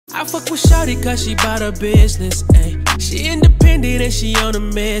I fuck with shawty cause she bout her business, ayy. She independent and she on a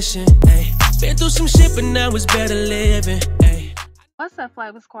mission, ayy. Been through some shit but now it's better living, ayy. What's up,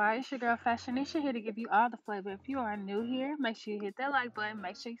 Flavor Squad? It's your girl Fashionisha here to give you all the flavor. If you are new here, make sure you hit that like button,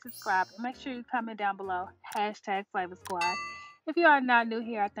 make sure you subscribe, and make sure you comment down below, hashtag Flavor Squad. If you are not new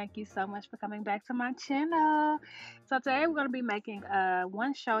here, I thank you so much for coming back to my channel. So today we're going to be making a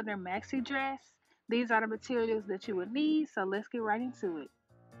one shoulder maxi dress. These are the materials that you would need, so let's get right into it.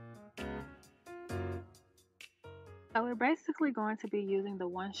 So we're basically going to be using the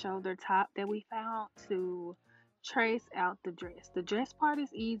one shoulder top that we found to trace out the dress. The dress part is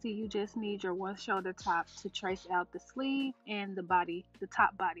easy. You just need your one shoulder top to trace out the sleeve and the body, the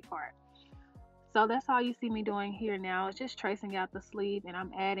top body part. So that's all you see me doing here now. It's just tracing out the sleeve, and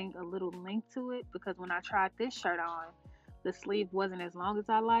I'm adding a little length to it because when I tried this shirt on, the sleeve wasn't as long as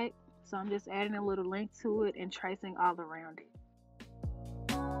I like. So I'm just adding a little length to it and tracing all around it.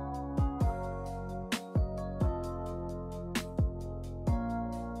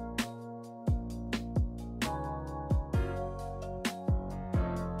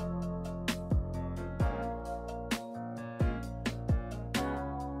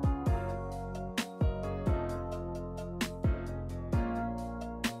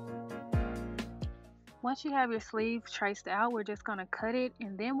 Once you have your sleeve traced out, we're just going to cut it,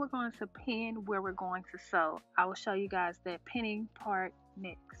 and then we're going to pin where we're going to sew. I will show you guys that pinning part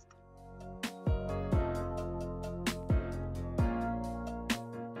next.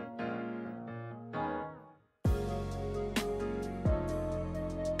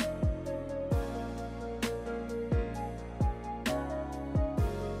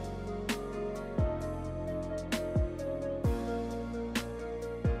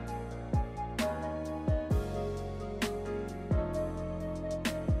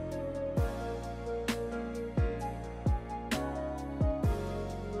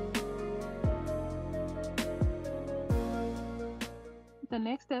 The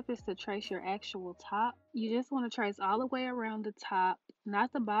next step is to trace your actual top. You just want to trace all the way around the top,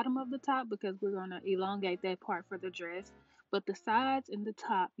 not the bottom of the top because we're going to elongate that part for the dress, but the sides and the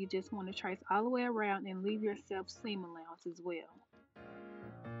top, you just want to trace all the way around and leave yourself seam allowance as well.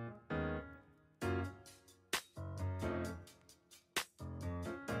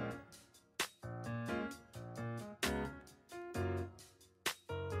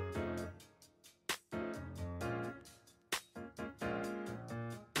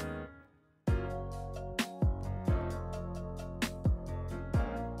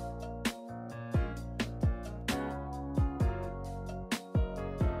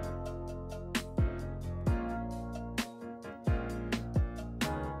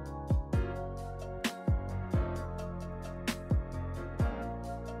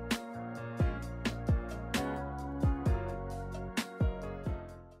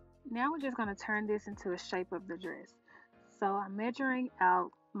 Now we're just going to turn this into the shape of the dress. So I'm measuring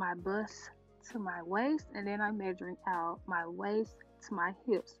out my bust to my waist, and then I'm measuring out my waist to my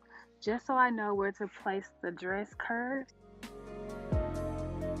hips, just so I know where to place the dress curves.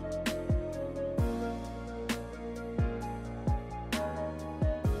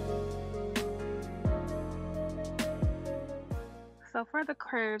 So for the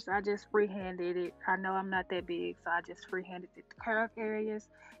curves, I just freehanded it. I know I'm not that big, so I just freehanded the curve areas.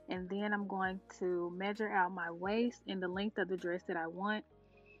 And then I'm going to measure out my waist and the length of the dress that I want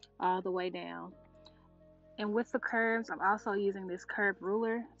all the way down. And with the curves, I'm also using this curve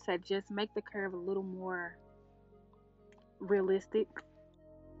ruler to just make the curve a little more realistic.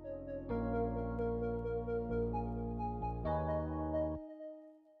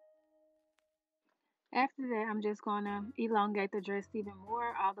 After that, I'm just going to elongate the dress even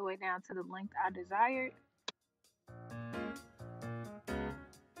more all the way down to the length I desired.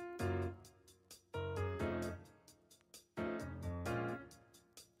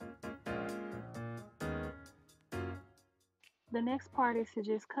 The next part is to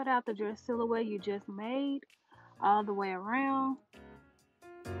just cut out the dress silhouette you just made all the way around.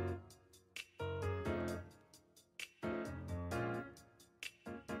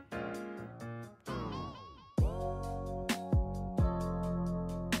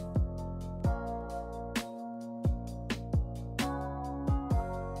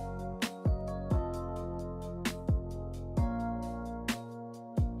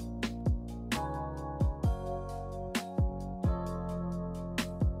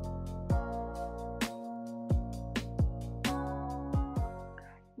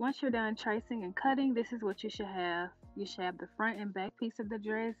 Once you're done tracing and cutting, this is what you should have. You should have the front and back piece of the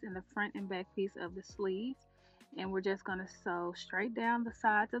dress and the front and back piece of the sleeves. And we're just going to sew straight down the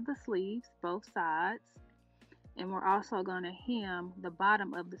sides of the sleeves, both sides. And we're also going to hem the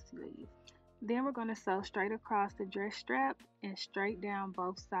bottom of the sleeve. Then we're going to sew straight across the dress strap and straight down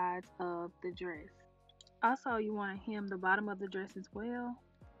both sides of the dress. Also, you want to hem the bottom of the dress as well.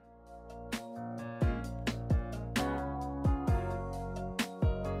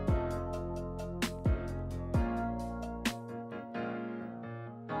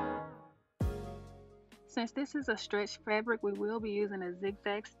 Since this is a stretch fabric, we will be using a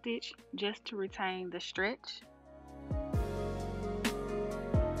zigzag stitch just to retain the stretch.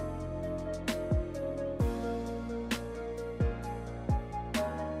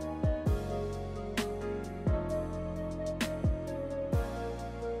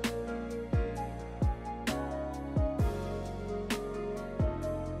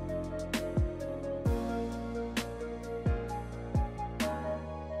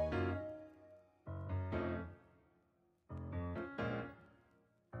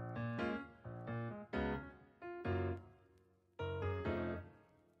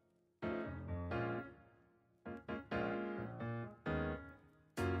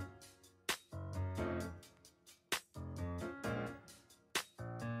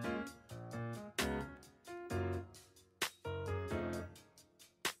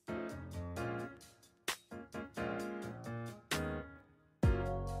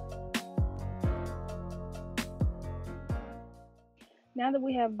 Now that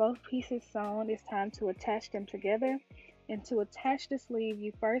we have both pieces sewn, it's time to attach them together. And to attach the sleeve,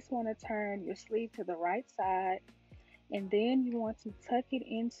 you first want to turn your sleeve to the right side, and then you want to tuck it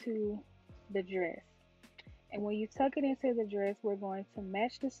into the dress. And when you tuck it into the dress, we're going to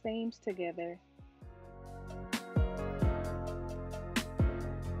match the seams together.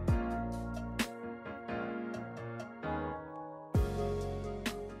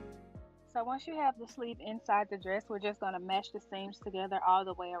 So once you have the sleeve inside the dress, we're just going to match the seams together all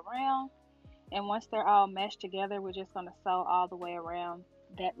the way around. And once they're all meshed together, we're just going to sew all the way around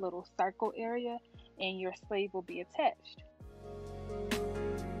that little circle area, and your sleeve will be attached.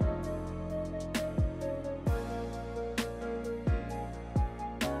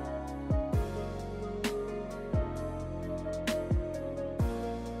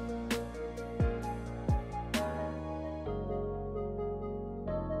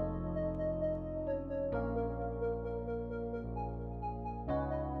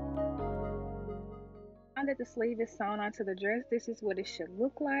 Now that the sleeve is sewn onto the dress, this is what it should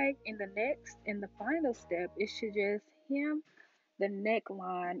look like. In the final step, it should just hem the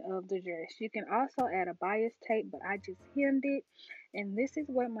neckline of the dress. You can also add a bias tape, but I just hemmed it. And this is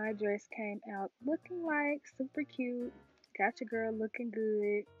what my dress came out looking like. Super cute. Got your girl looking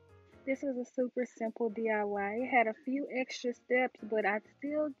good. This was a super simple DIY. It had a few extra steps, but I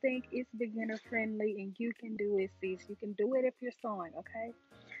still think it's beginner friendly and you can do it, sis. You can do it if you're sewing, okay?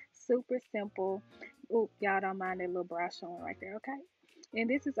 Super simple. Oh, y'all don't mind that little bra showing right there, okay? And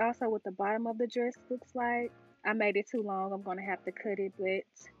this is also what the bottom of the dress looks like. I made it too long. I'm going to have to cut it, but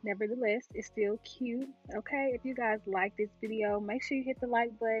nevertheless, it's still cute, okay? If you guys like this video, make sure you hit the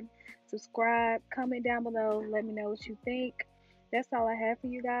like button, subscribe, comment down below, let me know what you think. That's all I have for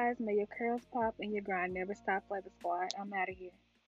you guys. May your curls pop and your grind never stop, Flavor Squad. I'm out of here.